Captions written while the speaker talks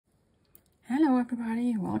Hello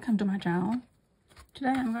everybody, welcome to my channel. Today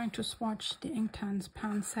I'm going to swatch the Inktense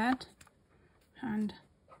pan set, and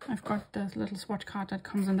I've got the little swatch card that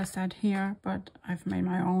comes in the set here, but I've made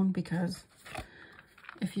my own because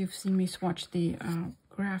if you've seen me swatch the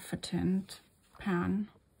Graphitint pan,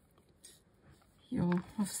 you'll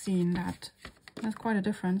have seen that there's quite a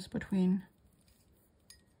difference between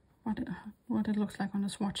what it looks like on the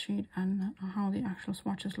swatch sheet and how the actual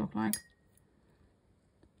swatches look like.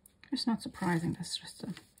 It's not surprising, there's just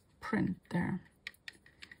a print there.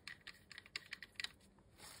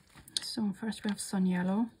 So first we have Sun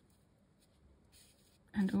Yellow.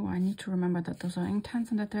 And oh, I need to remember that those are Inktense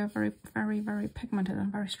and that they're very, very, very pigmented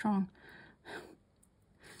and very strong.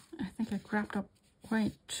 I think I grabbed up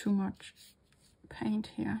way too much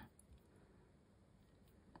paint here.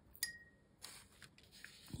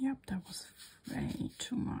 Yep, that was way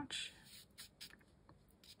too much.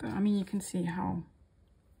 But I mean, you can see how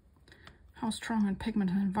strong and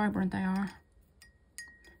pigmented and vibrant they are.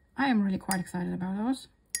 I am really quite excited about those.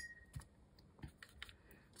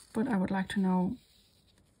 But I would like to know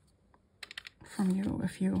from you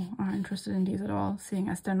if you are interested in these at all, seeing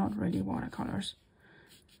as they're not really watercolors.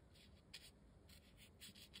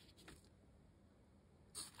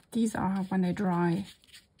 These are, when they dry,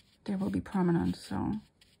 they will be permanent, so.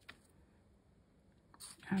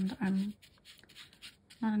 And I'm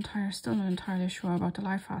still not entirely sure about the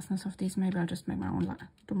light fastness of these. Maybe I'll just make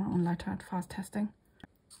do my own light fast testing.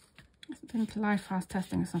 I think light fast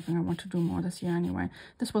testing is something I want to do more this year anyway.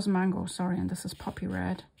 This was Mango, sorry, and this is Poppy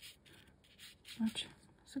Red, which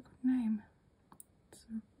is a good name. It's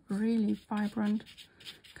a really vibrant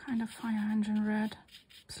kind of fire engine red.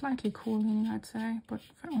 Slightly cool leaning, I'd say, but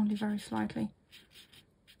only very slightly.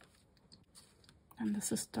 And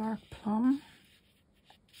this is Dark Plum.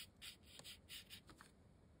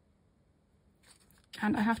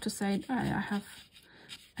 And I have to say, I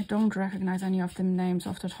don't recognize any of the names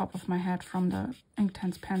off the top of my head from the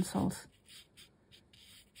Inktense pencils.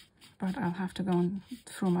 But I'll have to go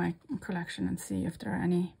through my collection and see if there are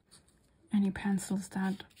any pencils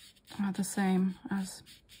that are the same as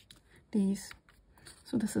these.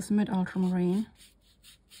 So this is Mid Ultramarine,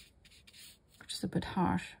 which is a bit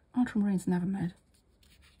harsh. Ultramarine's never mid.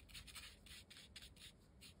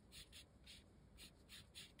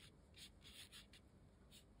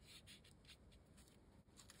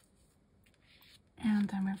 And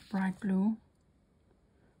then we have Bright Blue,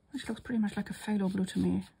 which looks pretty much like a phthalo blue to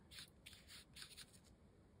me.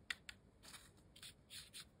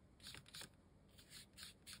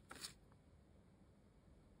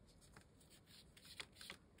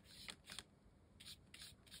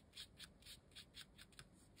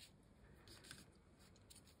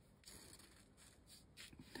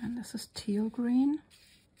 Then this is Teal Green,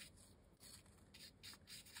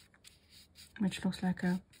 which looks like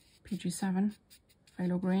a PG7.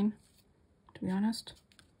 Phthalo green, to be honest.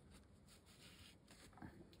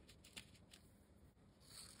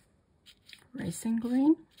 Racing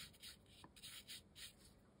green.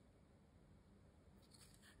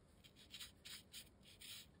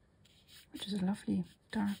 Which is a lovely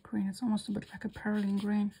dark green. It's almost a bit like a perylene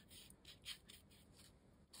green.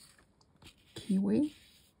 Kiwi.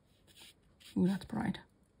 Ooh, that's bright.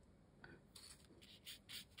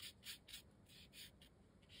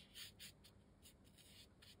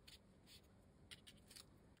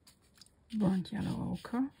 Burnt Yellow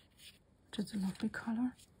Ochre, which is a lovely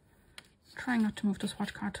color. I'm trying not to move the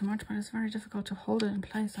swatch card too much, but it's very difficult to hold it in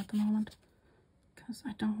place at the moment because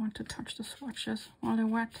I don't want to touch the swatches while they're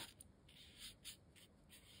wet.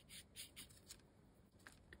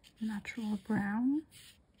 Natural Brown.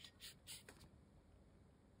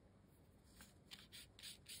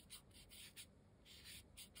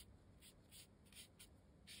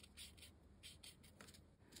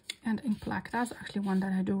 And Ink Black, that's actually one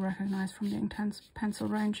that I do recognize from the Inktense pencil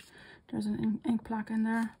range. There's an ink black in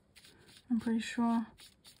there, I'm pretty sure.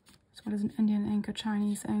 As well as an Indian ink, a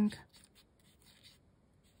Chinese ink.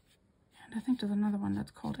 And I think there's another one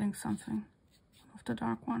that's called Ink something, one of the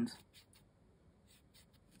dark ones.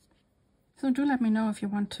 So do let me know if you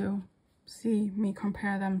want to see me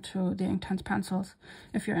compare them to the Inktense pencils,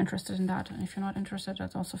 if you're interested in that. And if you're not interested,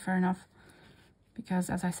 that's also fair enough. Because,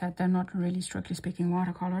 as I said, they're not really, strictly speaking,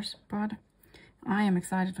 watercolors, but I am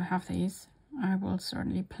excited to have these. I will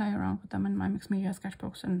certainly play around with them in my mixed media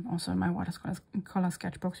sketchbooks and also in my watercolor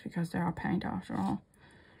sketchbooks because they are paint after all.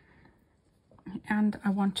 And I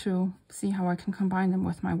want to see how I can combine them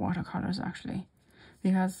with my watercolors, actually.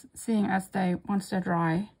 Because seeing as once they're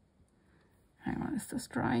dry... Hang on, is this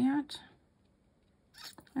dry yet?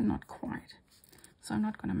 And not quite. So I'm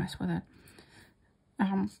not going to mess with it.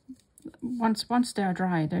 once they're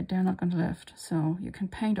dry, they're not going to lift. So you can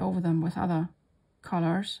paint over them with other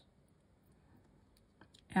colors,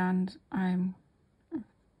 and I'll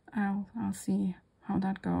see how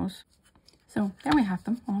that goes. So there we have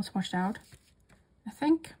them all swatched out. I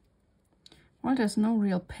think, well, there's no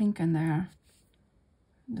real pink in there.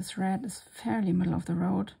 This red is fairly middle of the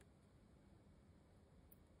road.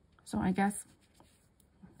 So I guess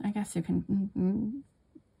you can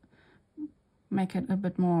make it a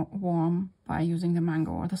bit more warm by using the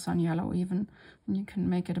mango or the sun yellow even. And you can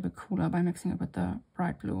make it a bit cooler by mixing it with the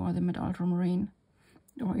bright blue or the mid ultramarine,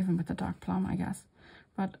 or even with the dark plum, I guess.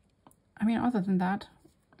 But I mean, other than that,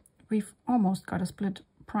 we've almost got a split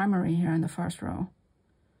primary here in the first row,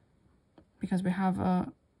 because we have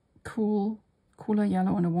a cooler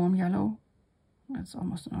yellow and a warm yellow. It's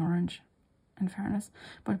almost an orange, in fairness,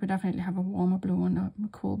 but we definitely have a warmer blue and a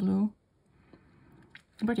cool blue.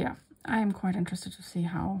 But yeah, I am quite interested to see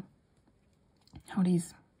how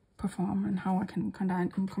these perform and how I can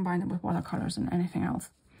combine them with watercolors and anything else.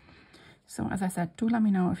 So as I said, do let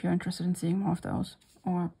me know if you're interested in seeing more of those,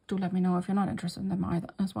 or do let me know if you're not interested in them either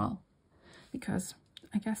as well, because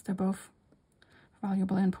I guess they're both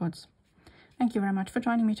valuable inputs. Thank you very much for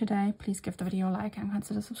joining me today. Please give the video a like and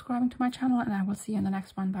consider subscribing to my channel, and I will see you in the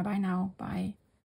next one. Bye bye now. Bye.